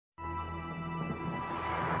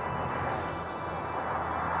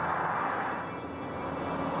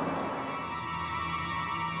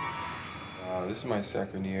This is my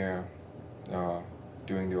second year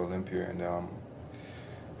doing the Olympia, and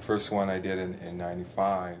first one I did in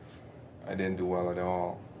 '95. I didn't do well at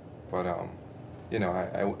all, but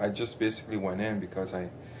I just basically went in because I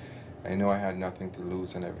know I had nothing to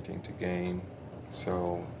lose and everything to gain,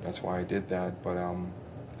 so that's why I did that. But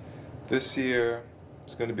this year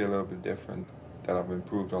it's going to be a little bit different. That I've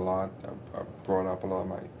improved a lot. I've brought up a lot of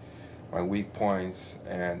my weak points,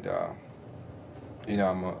 and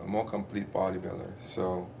I'm a more complete bodybuilder.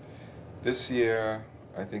 So this year,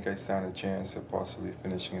 I think I stand a chance of possibly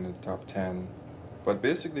finishing in the top 10. But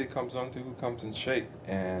basically, it comes down to who comes in shape,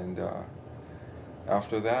 and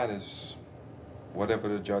after that is whatever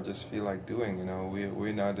the judges feel like doing.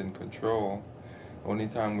 We're not in control. Only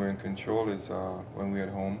time we're in control is when we're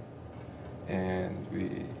at home and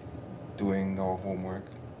we doing our homework,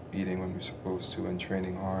 eating when we're supposed to, and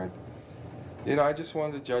training hard. I just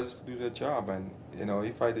want the judges to do their job, and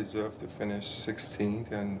if I deserve to finish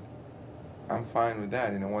 16th, and I'm fine with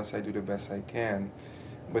that. Once I do the best I can.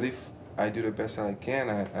 But if I do the best I can,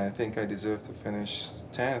 I think I deserve to finish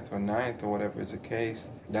 10th or 9th or whatever is the case.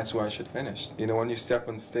 That's where I should finish. When you step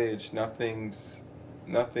on stage, nothing's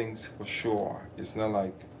for sure. It's not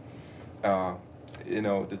like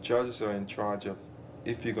the judges are in charge of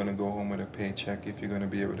if you're gonna go home with a paycheck, if you're gonna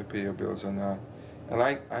be able to pay your bills or not.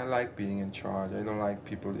 I like being in charge. I don't like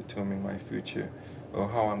people determining my future or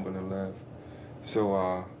how I'm gonna live.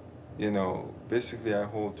 So basically I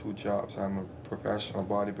hold two jobs. I'm a professional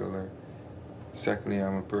bodybuilder. Secondly,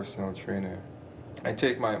 I'm a personal trainer. I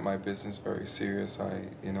take my business very serious.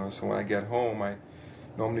 So when I get home, I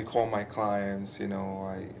normally call my clients.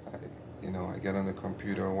 I get on the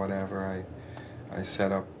computer or whatever. I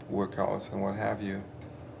set up workouts and what have you.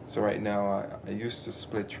 So right now, I used to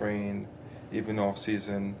split train, even off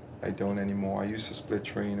season. I don't anymore. I used to split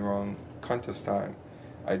train around contest time.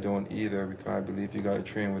 I don't either, because I believe you got to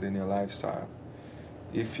train within your lifestyle.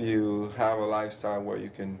 If you have a lifestyle where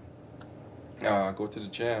you can go to the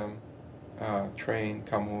gym, train,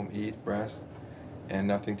 come home, eat, rest, and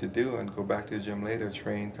nothing to do, and go back to the gym later,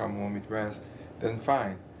 train, come home, eat, rest, then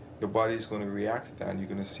fine. Your body's going to react to that, and you're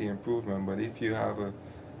going to see improvement. But if you have a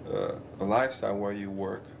lifestyle where you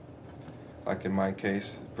work, like in my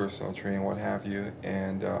case, personal training, what have you,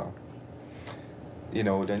 and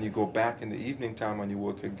then you go back in the evening time when you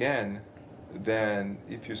work again, then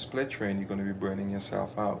if you split train, you're going to be burning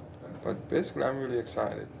yourself out. But basically, I'm really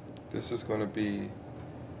excited. This is going to be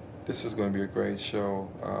a great show.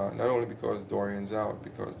 Not only because Dorian's out,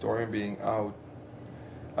 because Dorian being out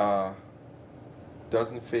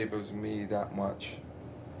doesn't favor me that much.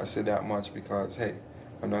 I say that much because, hey,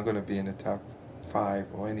 I'm not going to be in the top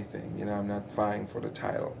 5 or anything. I'm not vying for the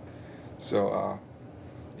title. So,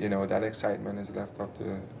 that excitement is left up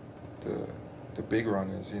to the big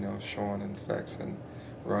runners, Sean and Flex and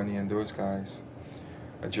Ronnie and those guys.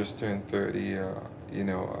 I just turned 30.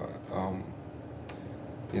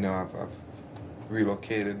 I've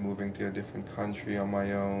relocated, moving to a different country on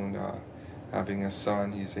my own, having a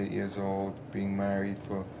son. He's 8 years old, being married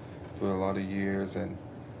for a lot of years, and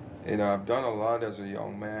I've done a lot as a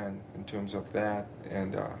young man in terms of that,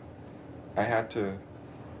 and I had to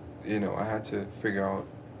figure out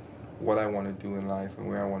what I want to do in life and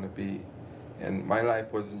where I want to be. And my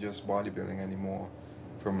life wasn't just bodybuilding anymore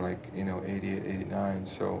from 88, 89,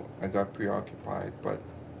 so I got preoccupied, but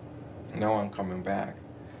now I'm coming back.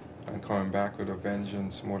 I'm coming back with a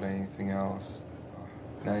vengeance more than anything else.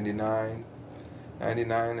 99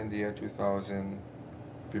 in the year 2000,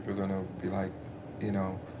 people are gonna be like,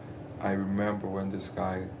 I remember when this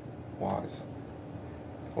guy was.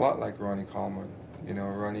 A lot like Ronnie Coleman.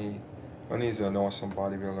 Ronnie's an awesome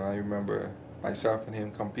bodybuilder. I remember myself and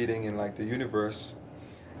him competing in the universe,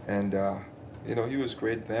 and he was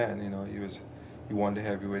great then. He won the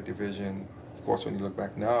heavyweight division. Of course, when you look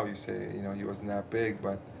back now, you say he wasn't that big,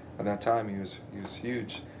 but at that time he was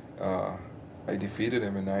huge. I defeated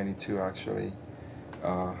him in '92 actually,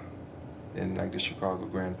 in the Chicago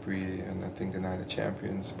Grand Prix, and I think the Night of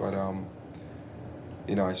Champions. But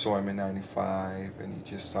I saw him in '95, and he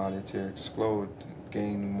just started to explode,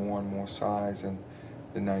 gain more and more size, and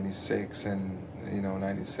in '96 and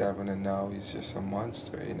 '97, and now he's just a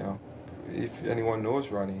monster. If anyone knows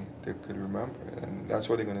Ronnie, they could remember, and that's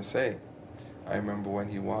what they're gonna say. I remember when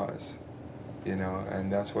he was, and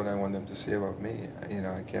that's what I want them to say about me.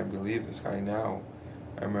 I can't believe this guy now.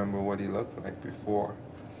 I remember what he looked like before,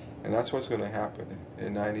 and that's what's gonna happen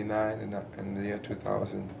in '99 and in the year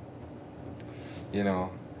 2000.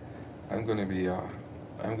 I'm gonna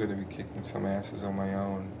be kicking some asses on my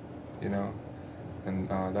own, and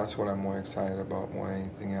that's what I'm more excited about more than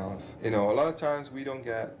anything else. A lot of times we don't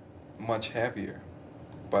get much heavier.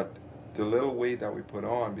 But the little weight that we put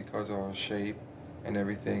on, because of our shape and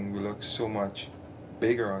everything, we look so much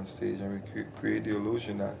bigger on stage, and we create the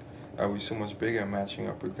illusion that we're so much bigger, matching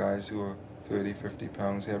up with guys who are 30, 50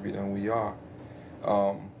 pounds heavier than we are.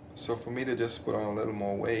 So for me to just put on a little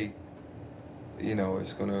more weight, you know,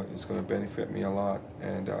 it's gonna benefit me a lot.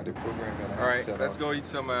 And the program that I have set up. All right, let's go eat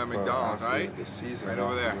some McDonald's. All right, the season right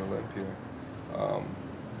over there. Olympia,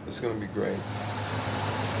 it's gonna be great.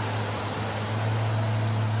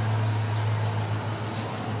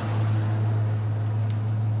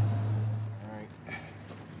 All right,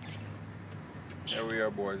 here we are,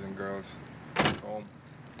 boys and girls. Home.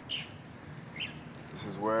 This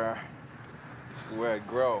is where I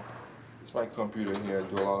grow. It's my computer here. I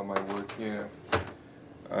do a lot of my work here.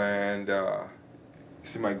 And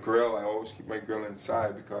see my grill, I always keep my grill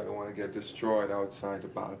inside because I don't want to get destroyed outside. The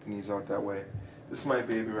balcony's out that way. This is my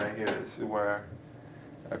baby right here. This is where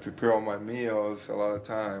I prepare all my meals a lot of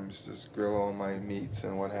times. Just grill all my meats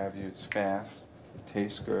and what have you. It's fast. It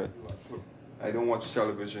tastes good. I don't watch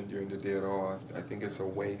television during the day at all. I think it's a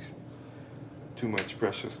waste. Too much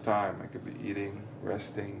precious time. I could be eating,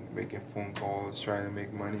 resting, making phone calls, trying to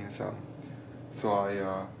make money or something. So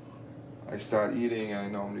I start eating, and I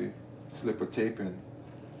normally slip a tape in.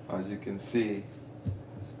 As you can see,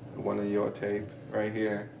 one of your tape right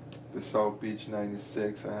here, the South Beach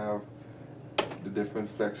 96. I have the different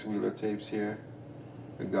Flex Wheeler tapes here.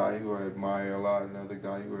 The guy who I admire a lot, another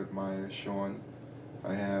guy who I admire, Sean.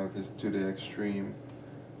 I have his To the Extreme,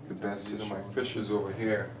 the best. These are my fishes over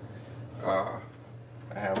here. I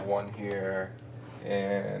have one here,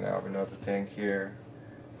 and I have another tank here.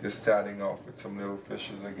 Just starting off with some little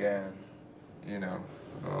fishes again, you know.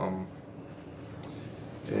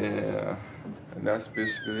 Yeah, and that's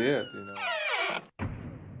basically it, you know.